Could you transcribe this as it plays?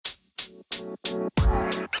Hey,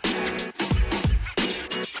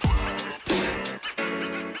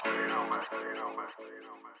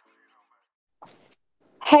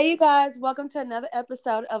 you guys, welcome to another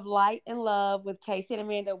episode of Light and Love with Casey and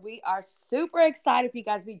Amanda. We are super excited for you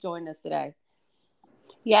guys to be joining us today.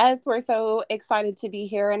 Yes, we're so excited to be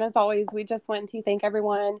here. And as always, we just want to thank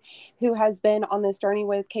everyone who has been on this journey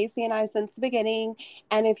with Casey and I since the beginning.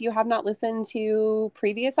 And if you have not listened to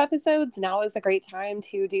previous episodes, now is a great time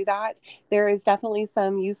to do that. There is definitely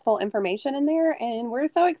some useful information in there, and we're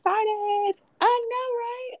so excited. I know,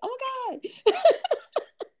 right? Oh my God.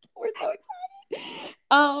 We're so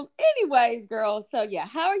excited. Anyways, girls, so yeah,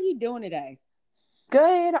 how are you doing today?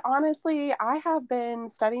 Good. Honestly, I have been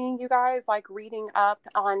studying you guys, like reading up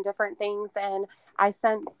on different things, and I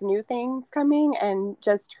sense new things coming and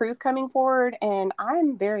just truth coming forward. And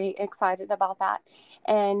I'm very excited about that.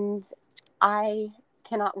 And I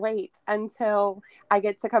cannot wait until I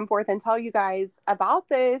get to come forth and tell you guys about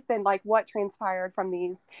this and like what transpired from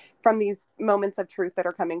these moments of truth that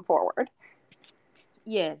are coming forward.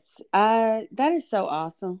 Yes, that is so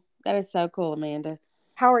awesome. That is so cool, Amanda.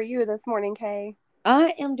 How are you this morning, Kay?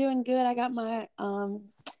 I am doing good. I got my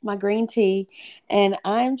green tea and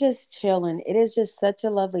I'm just chilling. It is just such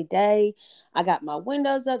a lovely day. I got my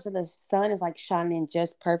windows up so the sun is like shining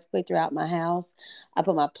just perfectly throughout my house. I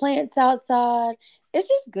put my plants outside. It's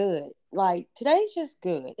just good. Like today's just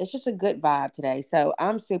good. It's just a good vibe today. So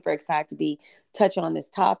I'm super excited to be touching on this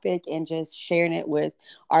topic and just sharing it with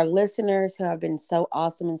our listeners who have been so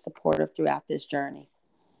awesome and supportive throughout this journey.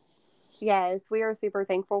 Yes, we are super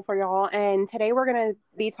thankful for y'all. And today we're going to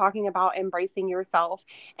be talking about embracing yourself.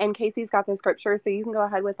 And Casey's got the scripture, so you can go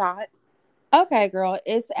ahead with that. Okay, girl,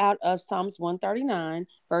 it's out of Psalms 139,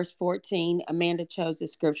 verse 14. Amanda chose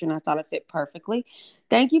this scripture and I thought it fit perfectly.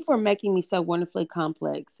 Thank you for making me so wonderfully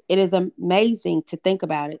complex. It is amazing to think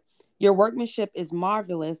about it. Your workmanship is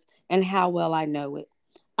marvelous and how well I know it.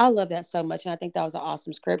 I love that so much. And I think that was an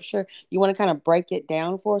awesome scripture. You want to kind of break it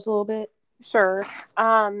down for us a little bit? Sure.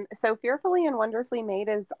 So fearfully and wonderfully made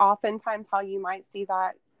is oftentimes how you might see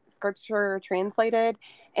that scripture translated,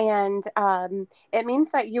 and it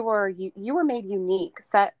means that you were made unique,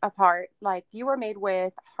 set apart, like you were made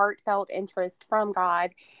with heartfelt interest from God.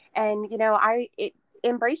 And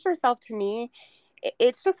embrace yourself to me.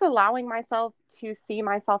 It's just allowing myself to see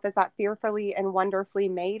myself as that fearfully and wonderfully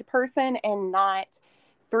made person, and not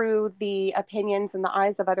through the opinions and the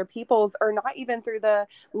eyes of other people's, or not even through the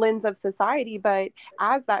lens of society, but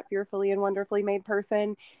as that fearfully and wonderfully made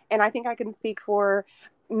person. And I think I can speak for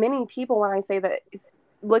many people when I say that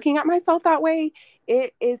looking at myself that way,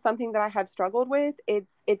 it is something that I have struggled with.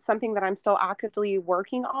 It's something that I'm still actively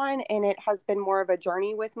working on, and it has been more of a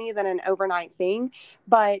journey with me than an overnight thing.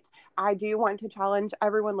 But I do want to challenge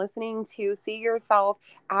everyone listening to see yourself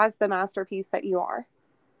as the masterpiece that you are.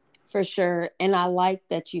 For sure. And I like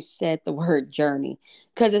that you said the word journey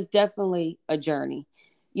because it's definitely a journey.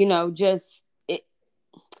 You know, just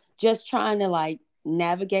trying to like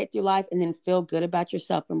navigate through life and then feel good about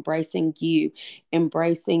yourself, embracing you,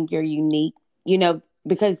 embracing your unique,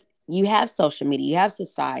 because you have social media, you have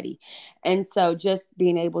society. And so just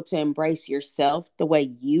being able to embrace yourself the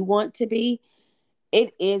way you want to be,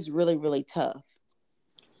 it is really, really tough.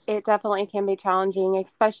 It definitely can be challenging,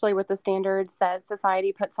 especially with the standards that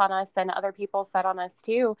society puts on us and other people set on us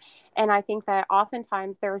too. And I think that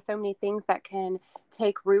oftentimes there are so many things that can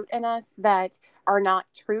take root in us that are not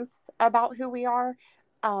truths about who we are.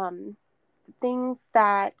 Um, Things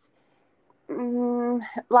that,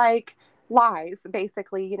 like lies,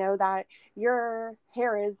 basically, that your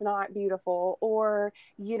hair is not beautiful, or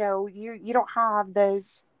you don't have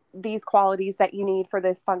these qualities that you need for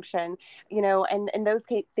this function, and those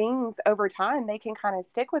things over time, they can kind of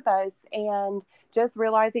stick with us. And just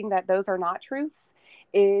realizing that those are not truths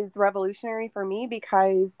is revolutionary for me,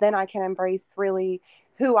 because then I can embrace really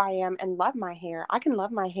who I am and love my hair. I can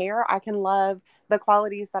love my hair. I can love the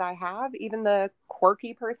qualities that I have, even the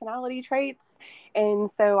quirky personality traits.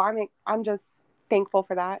 And so I'm just thankful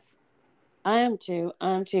for that. I am too.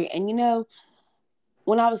 I am too. And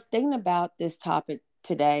when I was thinking about this topic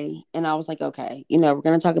today, and I was like, okay, we're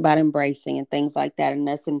going to talk about embracing and things like that, and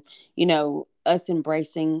us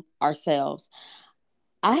embracing ourselves.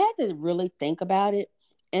 I had to really think about it.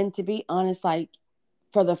 And to be honest, like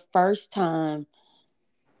for the first time,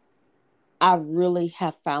 I really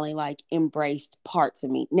have finally like embraced parts of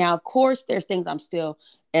me. Now, of course, there's things I'm still,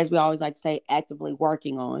 as we always like to say, actively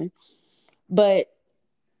working on. But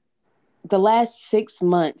the last 6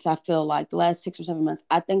 months, I feel like the last 6 or 7 months,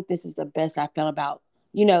 I think this is the best I felt about,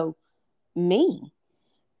 me,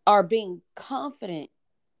 or being confident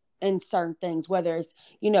in certain things, whether it's,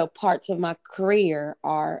 parts of my career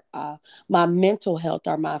or my mental health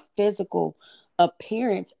or my physical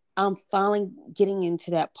appearance. I'm finally getting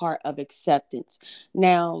into that part of acceptance.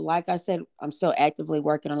 Now, like I said, I'm still actively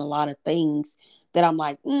working on a lot of things that I'm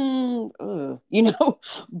like,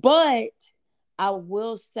 but I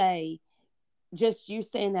will say, just you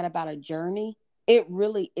saying that about a journey, it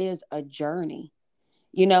really is a journey.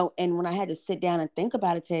 And when I had to sit down and think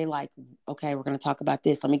about it today, like, okay, we're going to talk about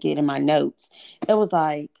this. Let me get in my notes. It was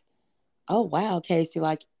like, oh, wow, Casey,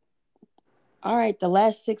 like, all right, the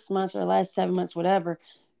last 6 months or the last 7 months, whatever,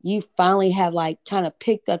 you finally have like kind of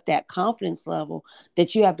picked up that confidence level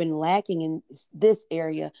that you have been lacking in this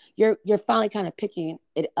area. You're finally kind of picking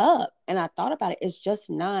it up. And I thought about it. It's just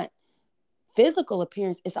not physical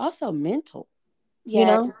appearance. It's also mental, you Yes.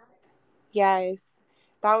 know? Yes,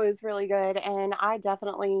 that was really good. And I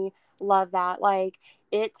definitely love that. Like,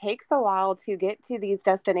 it takes a while to get to these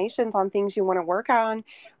destinations on things you want to work on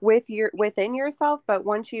within yourself. But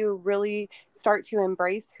once you really start to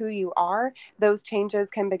embrace who you are, those changes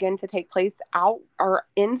can begin to take place out or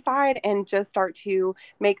inside and just start to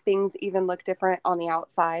make things even look different on the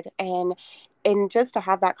outside. And just to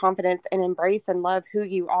have that confidence and embrace and love who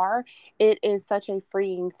you are, it is such a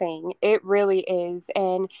freeing thing. It really is.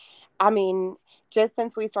 And I mean, just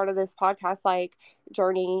since we started this podcast like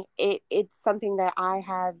journey, it's something that I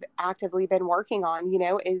have actively been working on,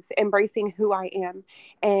 is embracing who I am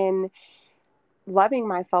and loving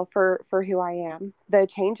myself for who I am. The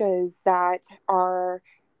changes that are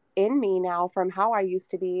in me now from how I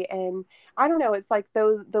used to be. And I don't know, it's like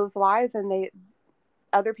those lies and they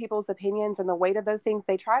other people's opinions and the weight of those things,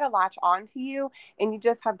 they try to latch onto you, and you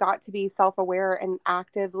just have got to be self-aware and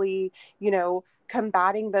actively,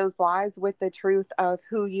 combating those lies with the truth of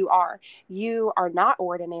who you are. You are not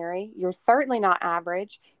ordinary. You're certainly not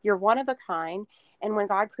average. You're one of a kind. And when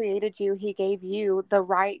God created you, he gave you the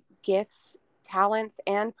right gifts, talents,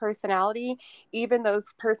 and personality, even those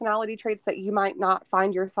personality traits that you might not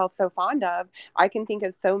find yourself so fond of. I can think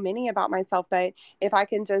of so many about myself, but if I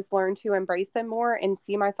can just learn to embrace them more and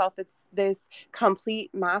see myself as this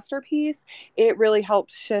complete masterpiece, it really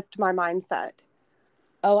helps shift my mindset.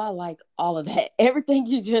 Oh, I like all of that. Everything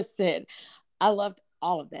you just said. I loved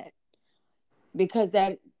all of that because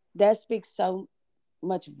that speaks so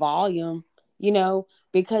much volume,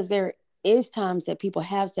 because there is times that people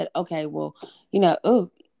have said, okay, well,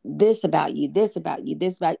 oh, this about you, this about,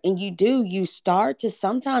 and you start to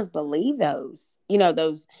sometimes believe those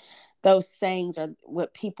sayings or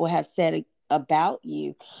what people have said about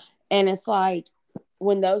you. And it's like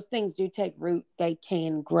when those things do take root, they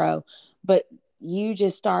can grow. But you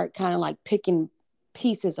just start kind of like picking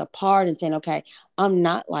pieces apart and saying, okay, I'm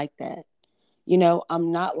not like that.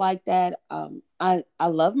 I'm not like that. I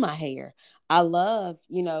love my hair. I love,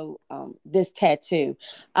 this tattoo.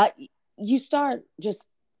 You start just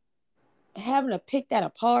having to pick that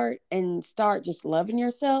apart and start just loving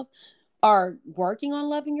yourself or working on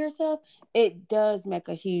loving yourself. It does make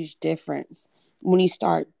a huge difference when you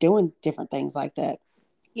start doing different things like that.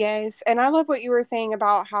 Yes. And I love what you were saying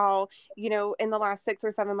about how, in the last 6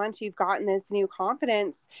 or 7 months, you've gotten this new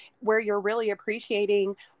confidence where you're really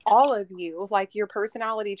appreciating all of you, like your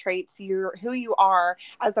personality traits, your who you are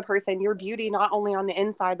as a person, your beauty, not only on the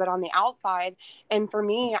inside, but on the outside. And for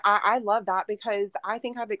me, I love that because I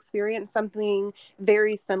think I've experienced something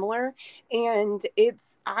very similar. And it's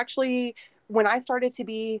actually when I started to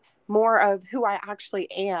be more of who I actually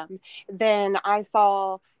am, then I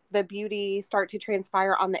saw the beauty start to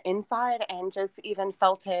transpire on the inside and just even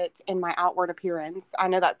felt it in my outward appearance. I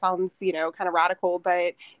know that sounds, kind of radical,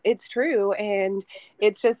 but it's true. And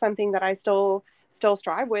it's just something that I still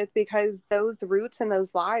strive with because those roots and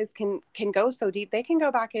those lies can go so deep. They can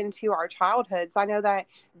go back into our childhoods. I know that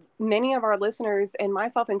many of our listeners and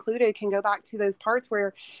myself included can go back to those parts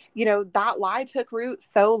where that lie took root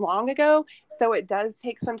so long ago, so it does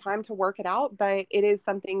take some time to work it out, but it is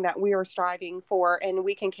something that we are striving for, and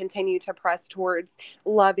we can continue to press towards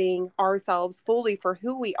loving ourselves fully for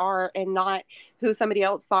who we are and not who somebody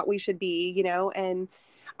else thought we should be. And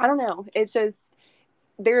I don't know, it's just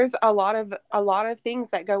there's a lot of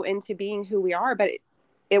things that go into being who we are, but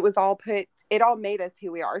it all made us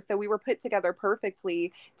who we are. So we were put together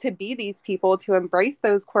perfectly to be these people, to embrace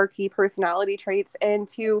those quirky personality traits and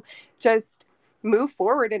to just move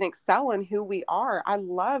forward and excel in who we are. I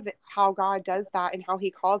love how God does that and how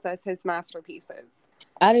he calls us his masterpieces.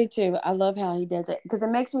 I do too. I love how he does it because it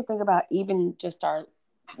makes me think about even just our,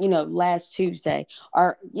 last Tuesday,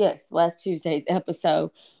 or yes, last Tuesday's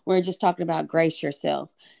episode. We're just talking about grace yourself,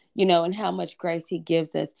 and how much grace he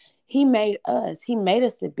gives us. He made us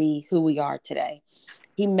to be who we are today.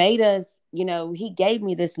 He made us, he gave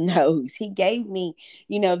me this nose. He gave me,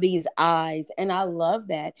 these eyes. And I love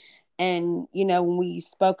that. And, when we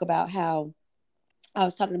spoke about how I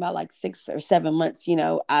was talking about like 6 or 7 months,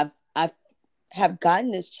 I've have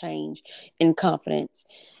gotten this change in confidence,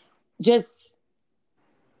 just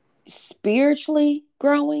spiritually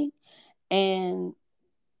growing and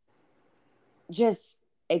just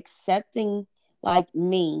accepting like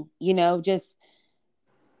me, just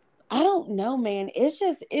I don't know, man.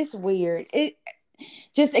 It's weird. It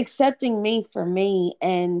just accepting me for me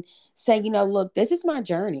and saying, look, this is my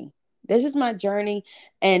journey. This is my journey.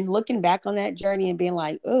 And looking back on that journey and being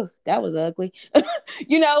like, oh, that was ugly.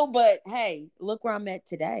 But hey, look where I'm at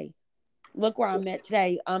today. Look where I'm at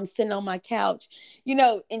today. I'm sitting on my couch,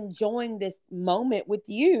 enjoying this moment with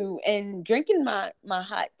you and drinking my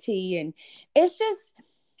hot tea. And it's just,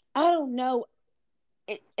 I don't know.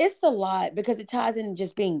 It's a lot because it ties into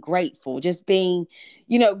just being grateful, just being,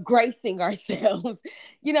 gracing ourselves.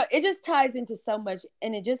 It just ties into so much.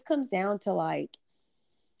 And it just comes down to like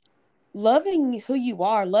loving who you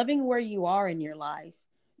are, loving where you are in your life.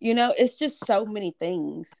 It's just so many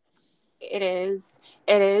things. It is.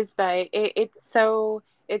 It is, but it's so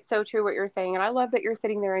true what you're saying. And I love that you're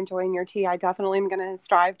sitting there enjoying your tea. I definitely am going to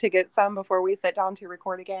strive to get some before we sit down to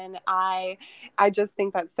record again. I just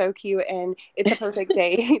think that's so cute, and it's a perfect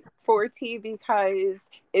day for tea because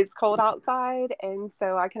it's cold outside, and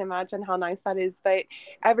so I can imagine how nice that is. But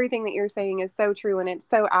everything that you're saying is so true and it's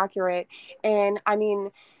so accurate. And I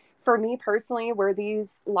mean, for me personally, where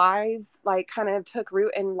these lies like kind of took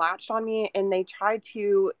root and latched on me, and they tried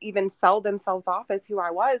to even sell themselves off as who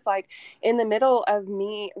I was, like in the middle of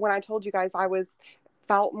me, when I told you guys I was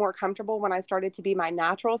felt more comfortable when I started to be my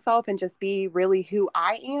natural self and just be really who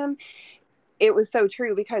I am, it was so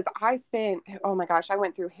true because I spent, oh my gosh, I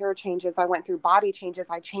went through hair changes. I went through body changes.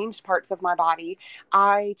 I changed parts of my body.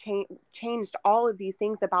 I changed all of these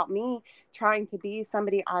things about me, trying to be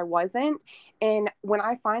somebody I wasn't. And when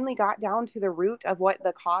I finally got down to the root of what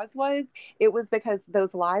the cause was, it was because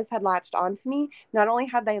those lies had latched onto me. Not only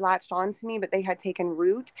had they latched onto me, but they had taken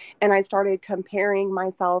root. And I started comparing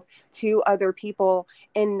myself to other people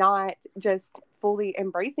and not just fully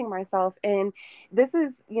embracing myself. And this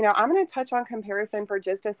is, I'm going to touch on comparison for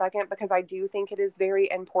just a second because I do think it is very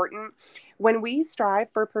important. When we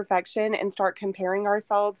strive for perfection and start comparing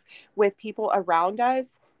ourselves with people around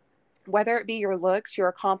us, whether it be your looks, your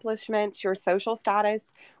accomplishments, your social status,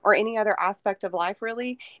 or any other aspect of life,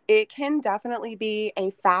 really, it can definitely be a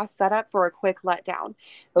fast setup for a quick letdown.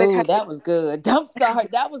 Oh, Because, that was good. I'm sorry.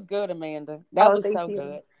 That was good, Amanda. That oh, was thank so you.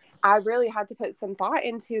 good. I really had to put some thought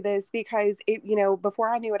into this because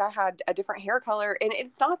before I knew it, I had a different hair color. And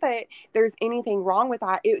it's not that there's anything wrong with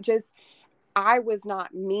that. It just, I was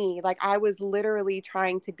not me. Like I was literally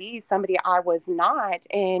trying to be somebody I was not.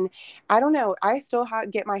 And I don't know, I still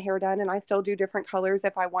get my hair done and I still do different colors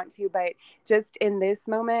if I want to. But just in this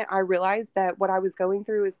moment, I realized that what I was going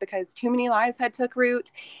through is because too many lies had took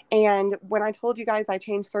root. And when I told you guys I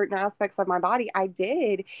changed certain aspects of my body, I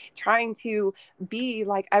did, trying to be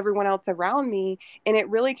like everyone else around me. And it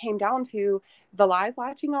really came down to the lies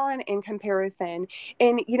latching on and comparison.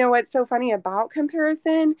 And you know what's so funny about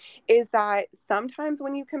comparison is that sometimes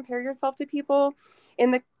when you compare yourself to people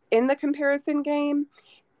in the comparison game,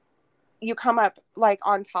 you come up like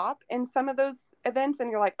on top in some of those events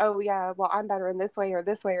and you're like, oh yeah, well, I'm better in this way or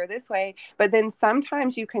this way or this way. But then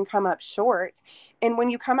sometimes you can come up short. And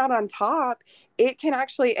when you come out on top, it can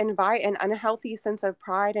actually invite an unhealthy sense of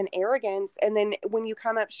pride and arrogance. And then when you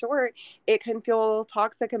come up short, it can feel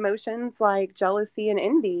toxic emotions like jealousy and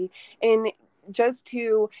envy. And just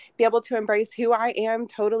to be able to embrace who I am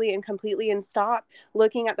totally and completely and stop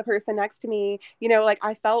looking at the person next to me, like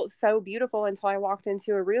I felt so beautiful until I walked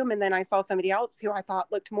into a room and then I saw somebody else who I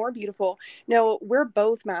thought looked more beautiful. No, we're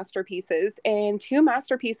both masterpieces, and two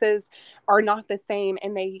masterpieces are not the same,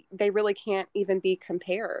 and they really can't even be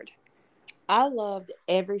compared. I loved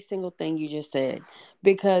every single thing you just said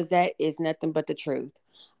because that is nothing but the truth.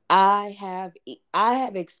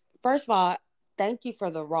 First of all, thank you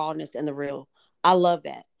for the rawness and the real. I love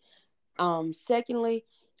that. Secondly,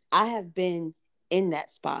 I have been in that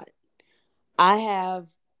spot. I have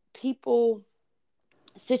people,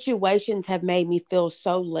 situations have made me feel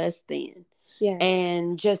so less than Yes.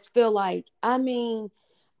 and just feel like, it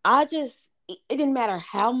didn't matter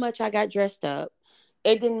how much I got dressed up.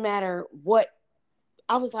 It didn't matter what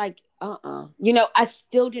I was like, I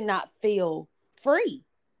still did not feel free.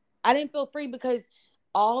 I didn't feel free because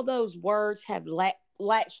all those words have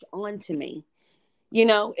latched onto me.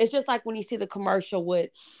 It's just like when you see the commercial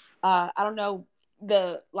with, I don't know,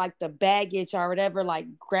 the baggage or whatever,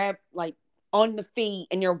 like grab, like on the feet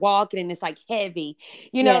and you're walking and it's like heavy.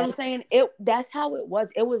 You know what I'm Yes. saying? That's how it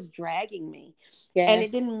was. It was dragging me. And Yeah.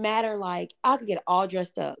 it didn't matter, like I could get all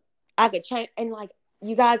dressed up. I could change and like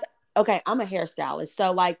you guys, okay, I'm a hairstylist.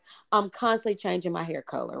 So like I'm constantly changing my hair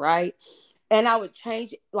color, right? And I would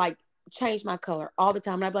change my color all the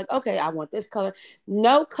time. And I'd be like, okay, I want this color.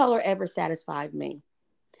 No color ever satisfied me.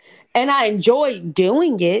 And I enjoy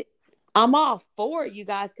doing it. I'm all for it, you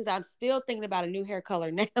guys, because I'm still thinking about a new hair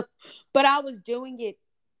color now. But I was doing it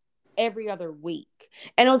every other week.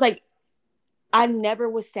 And it was like, I never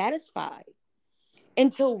was satisfied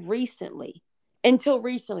until recently. Until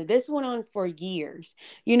recently. This went on for years,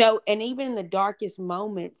 and even in the darkest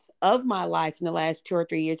moments of my life in the last 2 or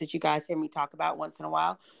 3 years that you guys hear me talk about once in a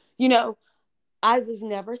while, you know, I was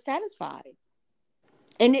never satisfied.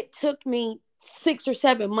 And it took me 6 or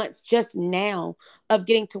 7 months just now of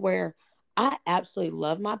getting to where I absolutely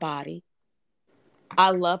love my body. I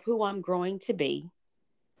love who I'm growing to be.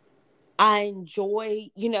 I enjoy,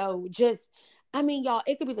 I mean, y'all,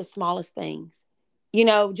 it could be the smallest things,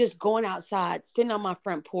 just going outside, sitting on my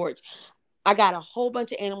front porch. I got a whole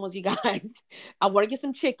bunch of animals, you guys. I want to get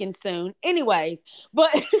some chickens soon. Anyways, but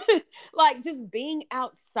like just being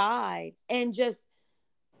outside and just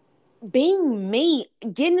being me,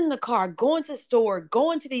 getting in the car, going to the store,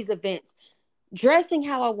 going to these events, dressing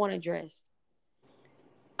how I want to dress.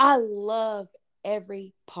 I love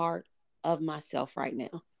every part of myself right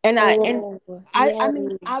now. And I and Oh, I yeah.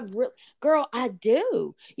 mean, I really, girl, I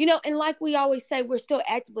do. And like we always say, we're still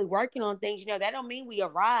actively working on things. That don't mean we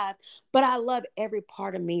arrived, but I love every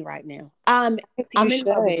part of me right now. As you I'm in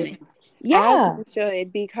love with should. me. As Yeah. you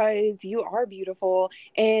should, because you are beautiful.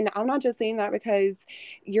 And I'm not just saying that because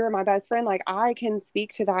you're my best friend. Like, I can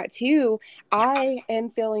speak to that too. I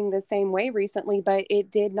am feeling the same way recently, but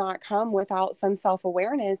it did not come without some self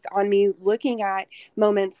awareness on me looking at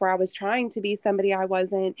moments where I was trying to be somebody I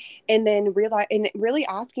wasn't, and then realize and really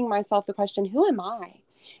asking myself the question, who am I?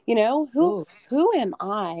 Who Oh, am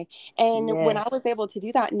I? And when I was yes. able to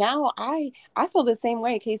do that, now I feel the same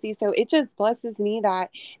way, Casey. So it just blesses me that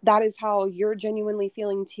is how you're genuinely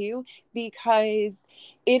feeling too, because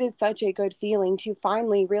it is such a good feeling to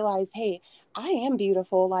finally realize, hey, I am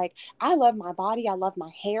beautiful. Like, I love my body. I love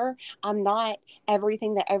my hair. I'm not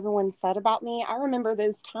everything that everyone said about me. I remember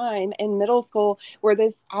this time in middle school where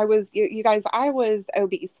you guys, I was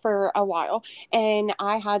obese for a while, and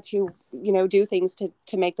I had to, do things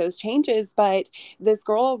to make those changes. But this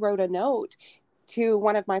girl wrote a note to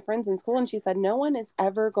one of my friends in school, and she said, no one is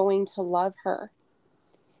ever going to love her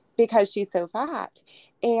because she's so fat.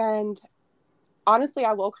 And honestly,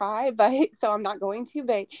 I will cry, but so I'm not going to.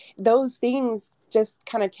 But those things just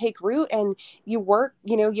kind of take root, and you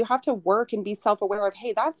have to work and be self aware of,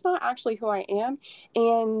 hey, that's not actually who I am.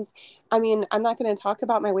 And I mean, I'm not going to talk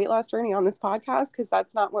about my weight loss journey on this podcast because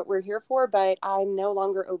that's not what we're here for, but I'm no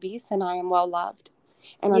longer obese and I am well loved,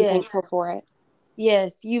 and I'm Yes. thankful for it.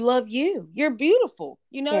 Yes. You love you. You're beautiful.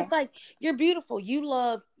 Yeah. It's like you're beautiful. You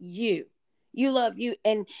love you. You love you.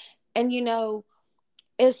 And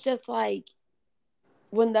it's just like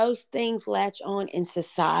when those things latch on in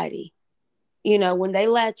society, when they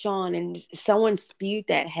latch on and someone spewed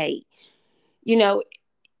that hate, you know,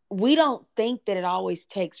 we don't think that it always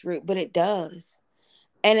takes root, but it does.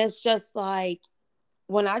 And it's just like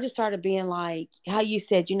when I just started being like how you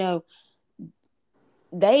said,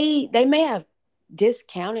 they may have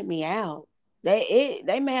discounted me out. They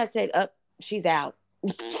may have said, "Up, she's out,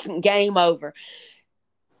 game over."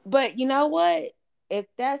 But you know what? If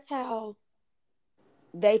that's how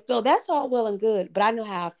they feel, that's all well and good. But I know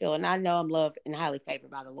how I feel, and I know I'm loved and highly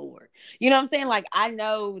favored by the Lord. You know what I'm saying? Like I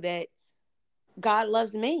know that God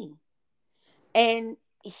loves me, and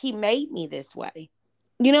He made me this way.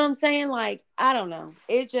 You know what I'm saying? Like I don't know.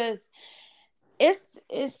 It's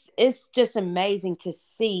just amazing to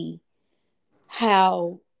see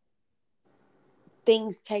how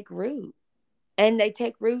things take root, and they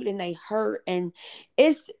take root and they hurt, and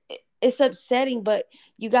it's it's upsetting, but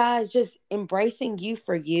you guys just embracing you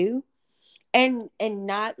for you, and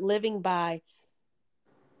not living by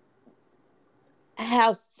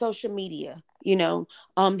how social media,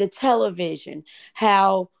 the television,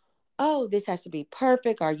 how, oh, this has to be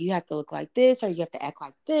perfect, or you have to look like this, or you have to act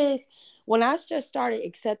like this. When I just started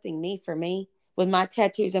accepting me for me with my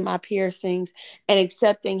tattoos and my piercings, and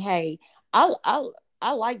accepting, hey, I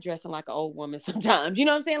like dressing like an old woman sometimes. You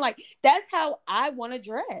know what I'm saying? Like that's how I want to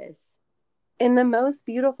dress. And the most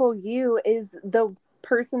beautiful you is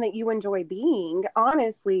person that you enjoy being,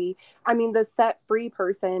 honestly. I mean, the set free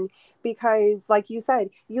person, because like you said,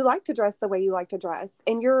 you like to dress the way you like to dress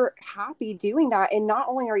and you're happy doing that. And not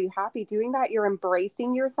only are you happy doing that, you're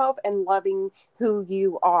embracing yourself and loving who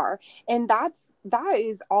you are. And that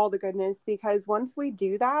is all the goodness, because once we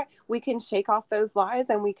do that, we can shake off those lies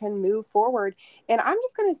and we can move forward. And I'm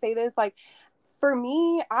just going to say this, like, for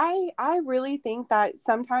me, I really think that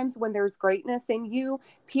sometimes when there's greatness in you,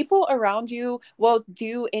 people around you will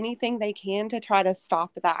do anything they can to try to stop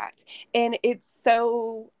that. And it's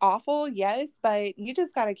so awful, yes, but you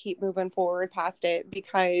just got to keep moving forward past it,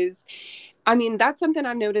 because I mean, that's something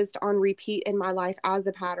I've noticed on repeat in my life as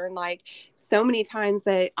a pattern. Like, so many times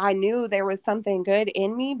that I knew there was something good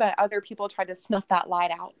in me, but other people tried to snuff that light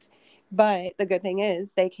out. But the good thing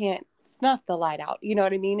is they can't snuff the light out. You know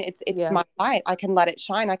what I mean? It's Yeah, my light. I can let it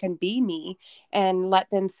shine. I can be me and let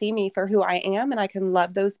them see me for who I am, and I can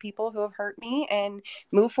love those people who have hurt me and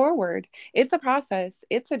move forward. It's a process.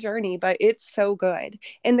 It's a journey, but it's so good.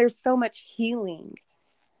 And there's so much healing.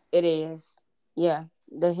 it is. Yeah,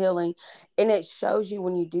 the healing. And it shows you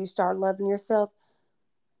when you do start loving yourself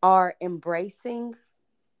or embracing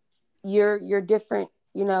your different,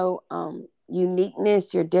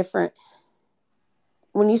 uniqueness, your different.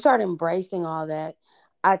 When you start embracing all that,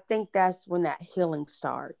 I think that's when that healing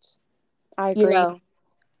starts. I You agree. know,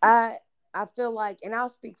 I I feel like, and I'll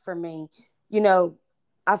speak for me, you know,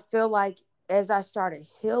 I feel like as I started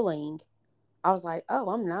healing, I was like, oh,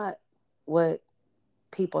 I'm not what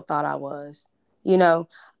people thought I was. You know,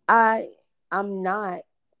 I I'm not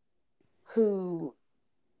who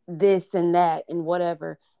this and that and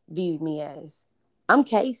whatever viewed me as. I'm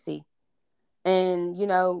Casey. And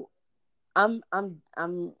I'm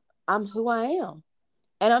I'm who I am.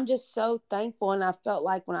 And I'm just so thankful. And I felt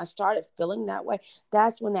like when I started feeling that way,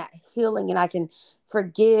 that's when that healing, and I can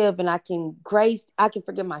forgive, and I can grace, I can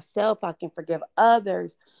forgive myself, I can forgive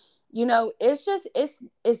others. It's just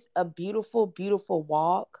it's a beautiful, beautiful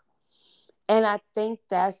walk. And I think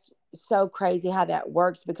that's so crazy how that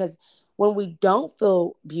works, because when we don't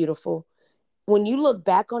feel beautiful, when you look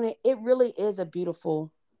back on it, it really is a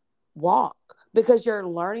beautiful walk, because you're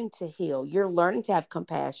learning to heal, you're learning to have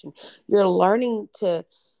compassion, you're learning to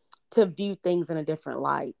view things in a different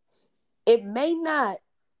light. It may not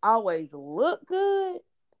always look good,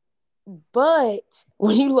 but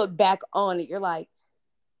when you look back on it, you're like,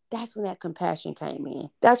 that's when that compassion came in.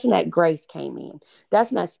 That's when that grace came in.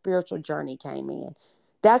 That's when that spiritual journey came in.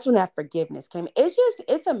 That's when that forgiveness came in.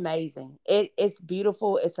 It's amazing. It's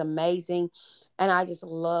beautiful. It's amazing. And I just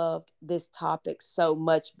loved this topic so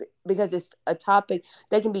much because it's a topic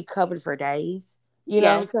that can be covered for days. You know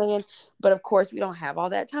Yeah. what I'm saying? But of course, we don't have all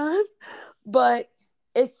that time. But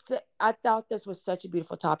I thought this was such a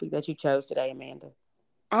beautiful topic that you chose today, Amanda.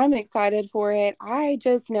 I'm excited for it. I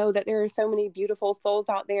just know that there are so many beautiful souls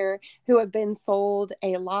out there who have been sold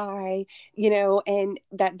a lie, and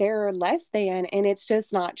that they're less than, and it's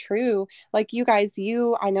just not true. Like, you guys,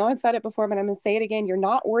 I know I've said it before, but I'm going to say it again. You're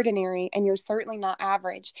not ordinary, and you're certainly not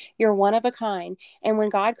average. You're one of a kind. And when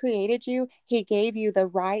God created you, He gave you the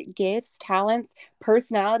right gifts, talents,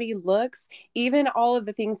 personality, looks, even all of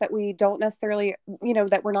the things that we don't necessarily,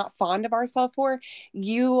 that we're not fond of ourselves for.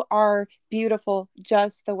 You are beautiful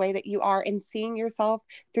just the way that you are, and seeing yourself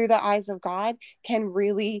through the eyes of God can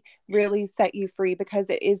really, really set you free,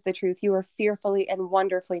 because it is the truth. You are fearfully and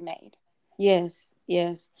wonderfully made. Yes,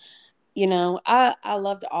 yes. I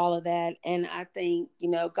loved all of that. And I think,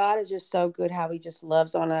 God is just so good how He just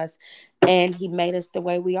loves on us, and He made us the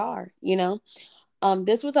way we are.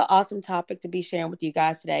 This was an awesome topic to be sharing with you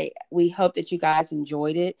guys today. We hope that you guys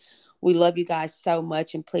enjoyed it. We love you guys so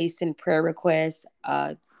much, and please send prayer requests,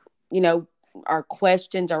 you know, our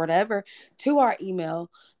questions or whatever to our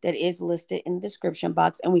email that is listed in the description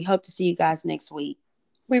box. And we hope to see you guys next week.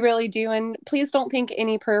 We really do. And please don't think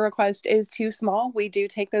any prayer request is too small. We do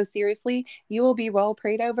take those seriously. You will be well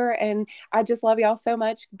prayed over. And I just love y'all so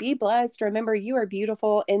much. Be blessed. Remember, you are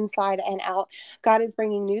beautiful inside and out. God is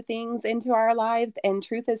bringing new things into our lives, and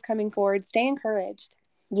truth is coming forward. Stay encouraged.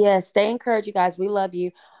 Yes, stay encouraged, you guys. We love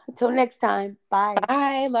you. Until next time. Bye.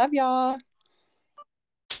 Bye. Love y'all.